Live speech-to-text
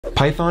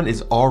Python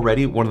is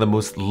already one of the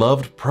most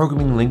loved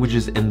programming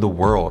languages in the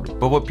world,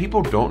 but what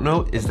people don't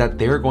know is that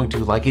they're going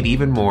to like it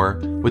even more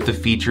with the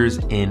features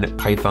in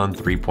Python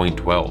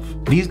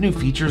 3.12. These new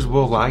features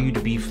will allow you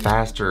to be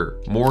faster,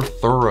 more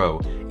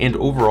thorough, and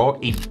overall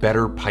a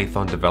better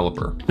Python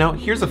developer. Now,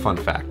 here's a fun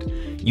fact.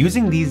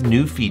 Using these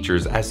new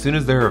features as soon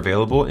as they're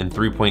available in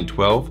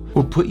 3.12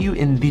 will put you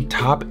in the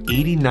top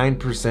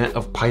 89%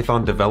 of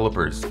Python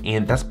developers,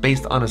 and that's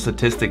based on a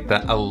statistic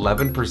that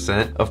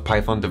 11% of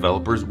Python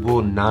developers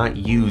will not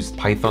use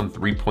Python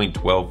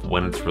 3.12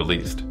 when it's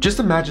released. Just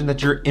imagine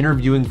that you're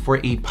interviewing for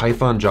a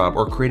Python job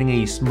or creating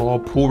a small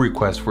pull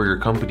request for your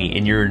company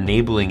and you're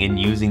enabling and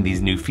using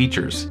these new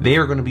features. They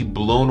are going to be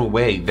blown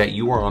away that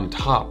you are on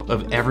top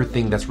of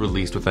everything that's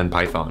released within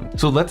Python.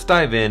 So let's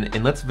dive in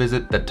and let's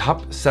visit the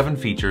top 7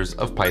 features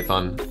of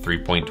Python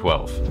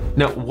 3.12.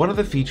 Now, one of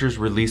the features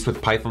released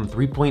with Python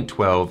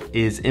 3.12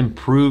 is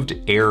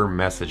improved error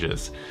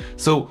messages.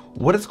 So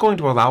what it's going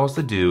to allow us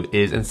to do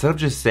is, instead of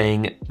just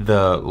saying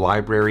the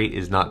library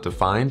is not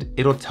defined,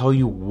 it'll tell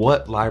you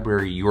what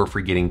library you are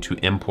forgetting to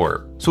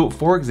import. So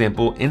for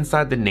example,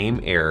 inside the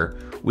name error,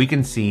 we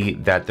can see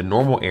that the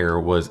normal error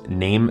was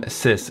name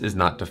sys is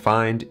not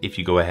defined if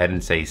you go ahead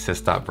and say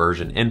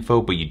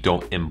sys.version.info, but you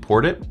don't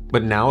import it.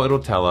 But now it'll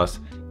tell us,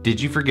 did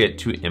you forget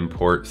to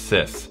import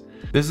sys?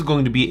 This is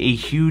going to be a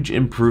huge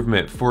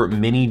improvement for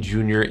many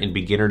junior and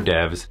beginner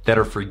devs that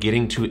are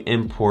forgetting to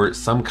import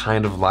some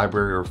kind of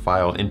library or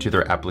file into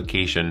their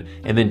application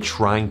and then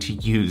trying to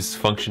use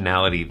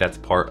functionality that's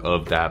part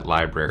of that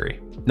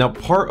library. Now,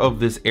 part of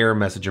this error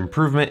message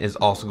improvement is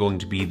also going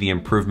to be the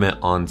improvement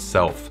on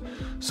self.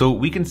 So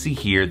we can see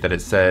here that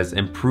it says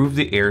improve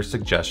the error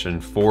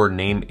suggestion for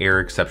name error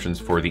exceptions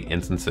for the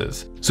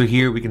instances. So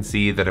here we can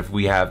see that if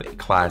we have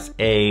class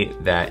A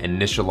that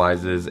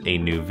initializes a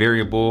new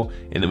variable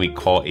and then we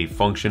call a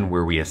function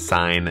where we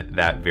assign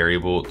that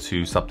variable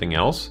to something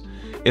else,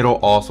 it'll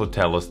also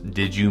tell us,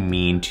 did you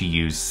mean to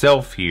use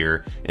self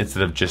here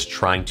instead of just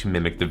trying to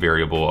mimic the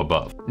variable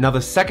above? Now,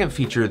 the second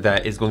feature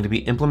that is going to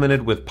be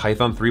implemented with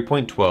Python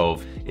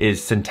 3.12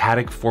 is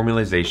syntactic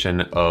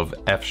formalization of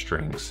f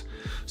strings.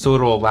 So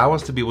it'll allow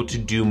us to be able to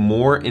do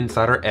more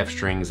inside our f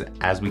strings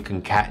as we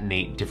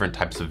concatenate different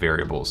types of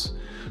variables.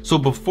 So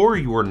before,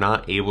 you were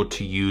not able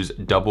to use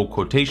double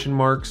quotation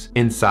marks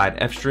inside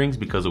f strings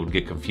because it would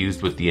get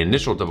confused with the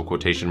initial double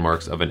quotation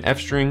marks of an f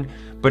string,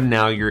 but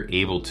now you're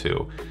able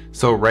to.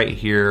 So right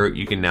here,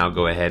 you can now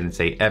go ahead and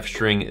say f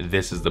string,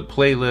 this is the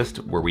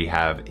playlist, where we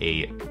have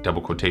a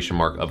double quotation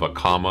mark of a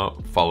comma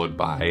followed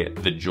by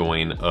the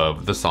join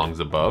of the songs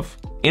above.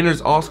 And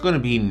there's also going to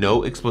be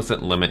no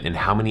explicit limit in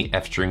how many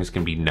f strings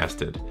can be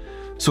nested.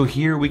 So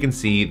here we can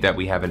see that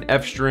we have an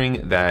f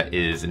string that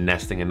is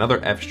nesting another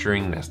f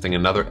string, nesting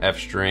another f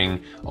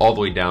string, all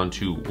the way down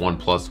to 1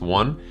 plus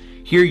 1.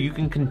 Here you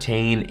can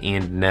contain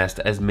and nest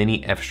as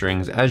many f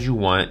strings as you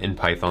want in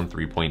Python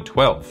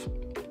 3.12.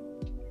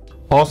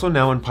 Also,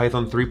 now in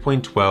Python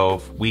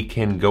 3.12, we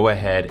can go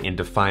ahead and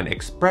define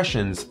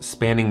expressions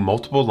spanning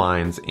multiple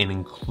lines and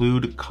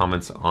include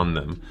comments on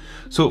them.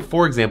 So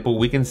for example,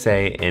 we can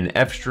say an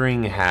f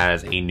string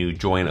has a new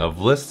join of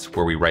lists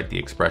where we write the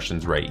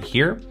expressions right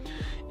here.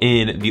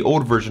 In the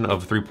old version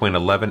of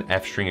 3.11,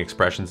 f string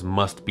expressions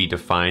must be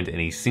defined in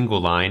a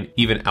single line,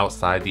 even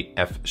outside the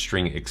f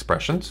string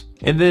expressions.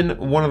 And then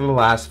one of the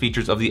last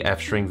features of the f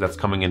strings that's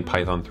coming in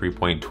Python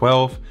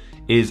 3.12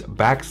 is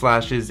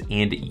backslashes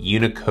and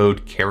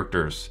Unicode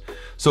characters.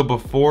 So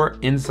before,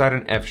 inside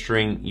an f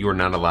string, you are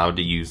not allowed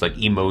to use like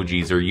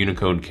emojis or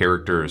Unicode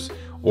characters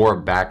or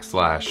a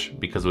backslash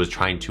because it was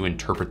trying to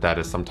interpret that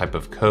as some type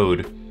of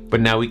code. But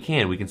now we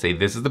can say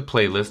this is the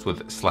playlist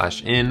with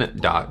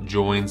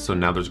 /n.join. So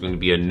now there's going to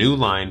be a new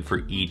line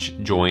for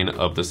each join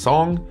of the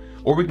song.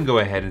 Or we can go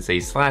ahead and say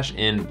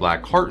 /n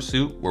black heart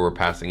suit, where we're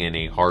passing in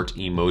a heart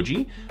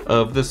emoji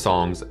of the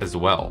songs as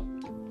well.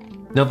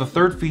 Now, the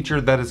third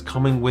feature that is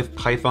coming with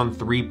Python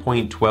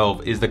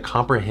 3.12 is the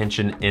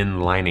comprehension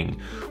inlining,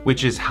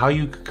 which is how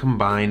you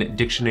combine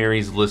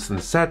dictionaries, lists,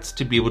 and sets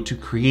to be able to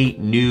create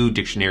new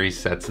dictionary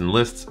sets and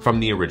lists from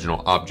the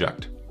original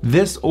object.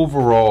 This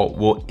overall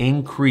will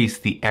increase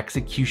the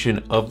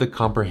execution of the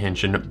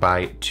comprehension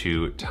by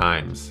 2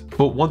 times.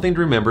 But one thing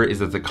to remember is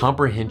that the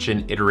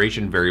comprehension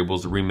iteration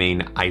variables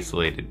remain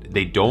isolated.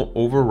 They don't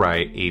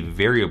overwrite a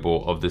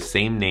variable of the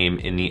same name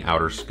in the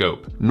outer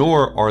scope,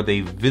 nor are they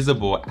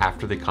visible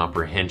after the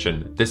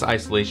comprehension. This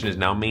isolation is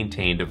now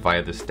maintained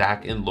via the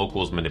stack and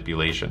locals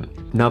manipulation.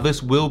 Now,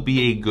 this will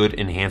be a good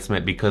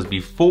enhancement because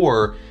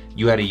before,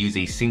 you had to use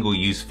a single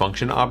use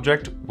function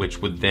object, which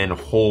would then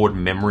hold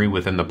memory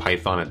within the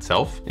Python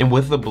itself. And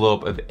with the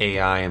blowup of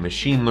AI and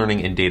machine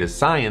learning and data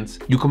science,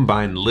 you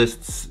combine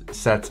lists,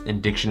 sets, and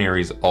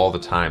dictionaries all the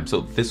time. So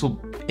this will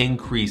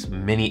increase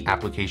many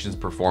applications'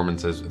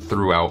 performances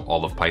throughout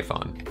all of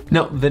Python.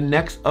 Now, the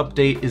next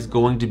update is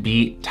going to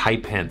be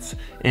type hints,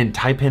 and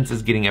type hints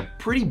is getting a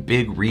pretty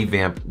big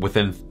revamp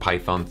within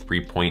Python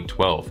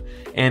 3.12.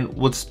 And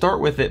let's start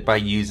with it by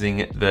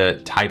using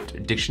the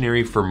typed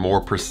dictionary for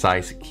more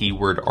precise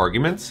keyword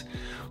arguments.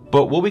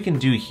 But what we can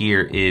do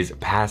here is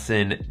pass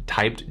in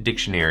typed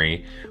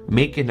dictionary,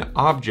 make an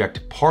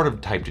object part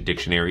of typed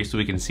dictionary. So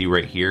we can see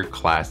right here,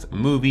 class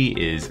movie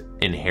is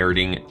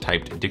inheriting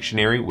typed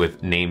dictionary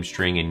with name,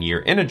 string, and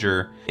year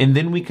integer. And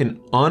then we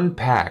can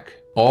unpack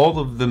all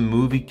of the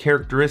movie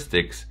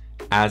characteristics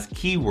as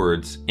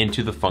keywords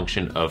into the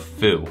function of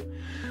foo.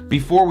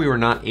 Before, we were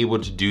not able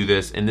to do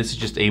this, and this is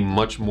just a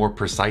much more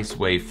precise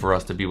way for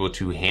us to be able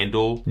to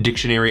handle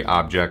dictionary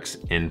objects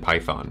in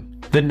Python.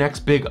 The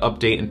next big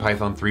update in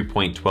Python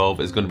 3.12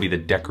 is going to be the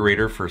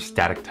decorator for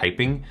static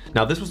typing.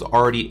 Now, this was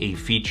already a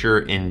feature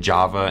in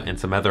Java and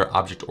some other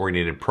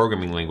object-oriented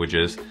programming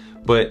languages,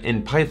 but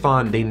in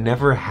Python, they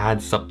never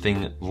had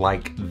something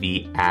like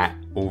the @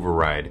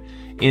 override.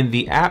 And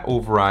the @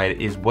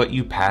 override is what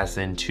you pass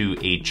into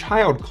a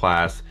child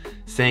class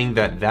saying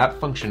that that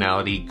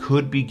functionality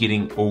could be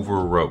getting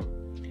overwrote.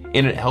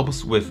 And it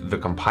helps with the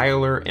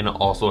compiler, and it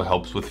also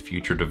helps with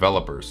future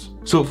developers.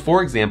 So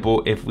for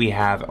example, if we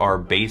have our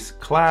base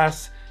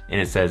class and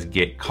it says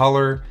get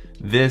color,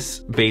 this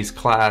base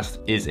class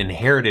is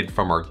inherited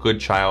from our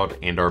good child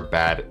and our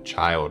bad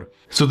child.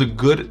 So the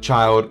good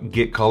child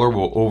get color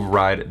will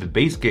override the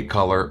base get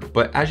color,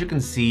 but as you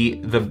can see,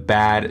 the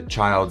bad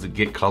child's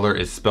get color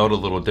is spelled a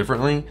little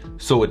differently,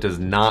 so it does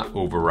not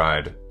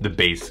override the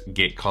base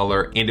get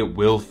color, and it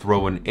will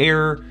throw an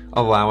error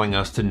allowing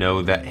us to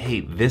know that, hey,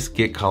 this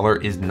get color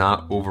is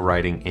not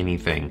overriding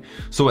anything.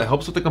 So it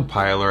helps with the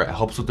compiler, it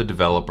helps with the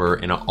developer,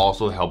 and it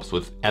also helps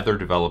with other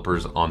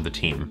developers on the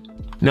team.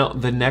 Now,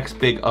 the next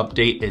big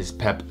update is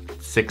PEP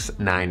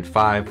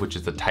 695, which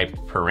is the type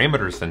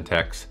parameter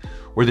syntax,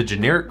 where the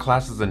generic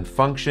classes and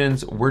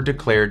functions were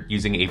declared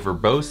using a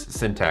verbose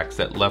syntax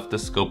that left the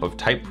scope of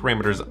type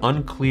parameters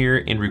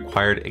unclear and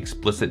required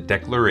explicit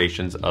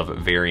declarations of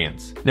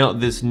variance. Now,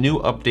 this new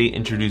update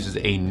introduces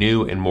a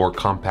new and more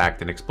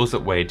compact and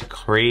explicit way to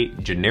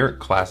create generic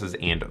classes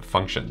and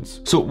functions.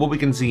 So what we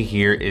can see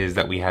here is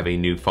that we have a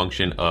new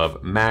function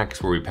of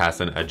max where we pass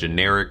in a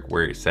generic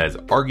where it says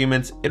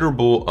arguments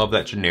iterable of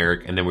that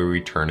generic, and then we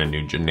return a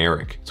new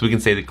generic. So we can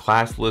say the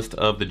class list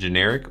of the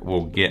generic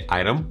will get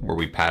item where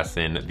we pass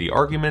in the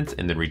arguments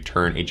and then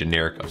return a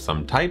generic of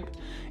some type,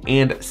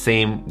 and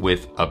same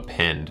with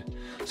append.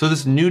 So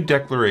this new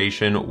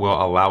declaration will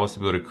allow us to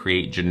be able to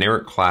create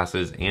generic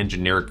classes and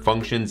generic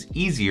functions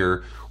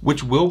easier,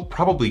 which will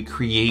probably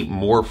create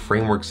more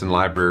frameworks and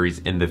libraries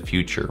in the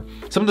future.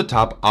 Some of the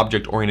top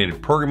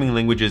object-oriented programming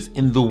languages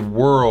in the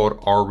world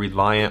are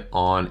reliant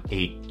on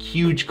a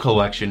huge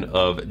collection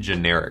of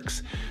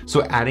generics.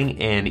 So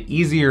adding an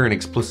easier and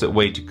explicit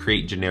way to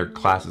create generic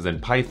classes in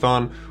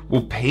Python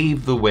will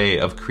pave the way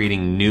of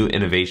creating new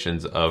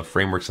innovations of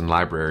frameworks and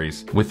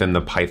libraries within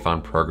the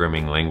Python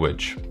programming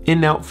language.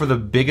 And now for the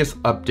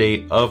biggest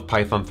update of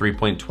Python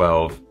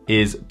 3.12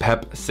 is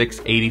PEP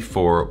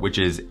 684, which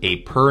is a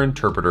per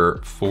interpreter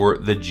for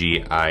the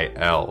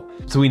GIL.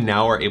 So we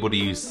now are able to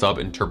use sub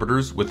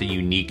interpreters with a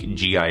unique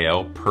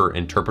GIL per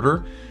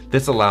interpreter.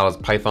 This allows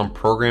Python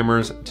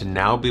programmers to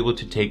now be able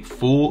to take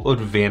full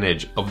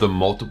advantage of the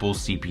multiple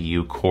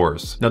CPU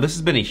cores. Now, this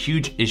has been a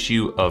huge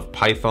issue of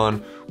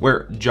Python,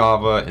 where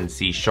Java and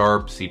C#,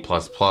 C++,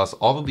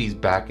 all of these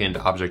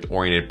backend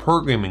object-oriented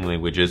programming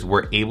languages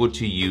were able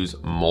to use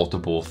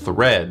multiple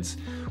threads,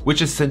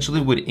 which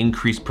essentially would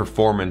increase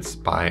performance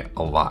by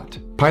a lot.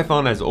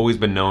 Python has always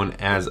been known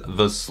as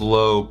the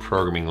slow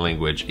programming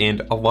language,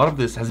 and a lot of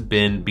this has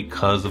been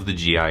because of the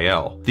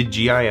GIL. The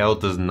GIL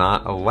does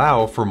not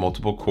allow for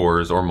multiple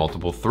cores or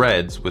multiple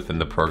threads within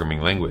the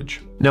programming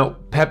language. Now,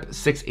 PEP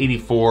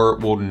 684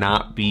 will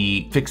not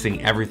be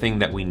fixing everything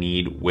that we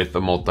need with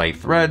the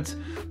multi-threads,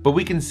 but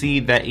we can see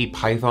that a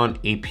Python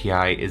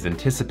API is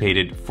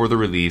anticipated for the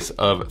release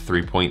of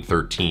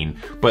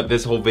 3.13. But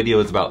this whole video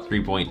is about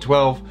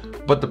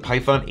 3.12, but the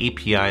Python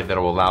API that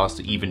will allow us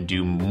to even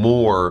do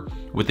more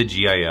with the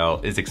GIL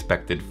is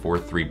expected for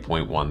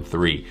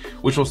 3.13,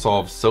 which will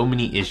solve so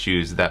many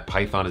issues that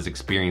Python is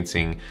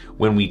experiencing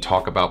when we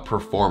talk about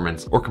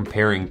performance or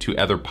comparing to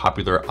other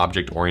popular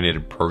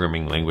object-oriented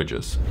programming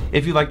languages.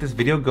 If you like this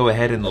video, go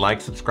ahead and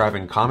like, subscribe,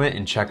 and comment,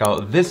 and check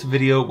out this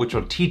video, which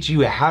will teach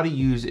you how to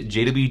use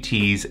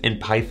JWTs in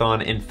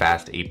Python and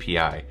Fast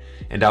API.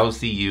 And I will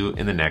see you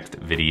in the next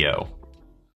video.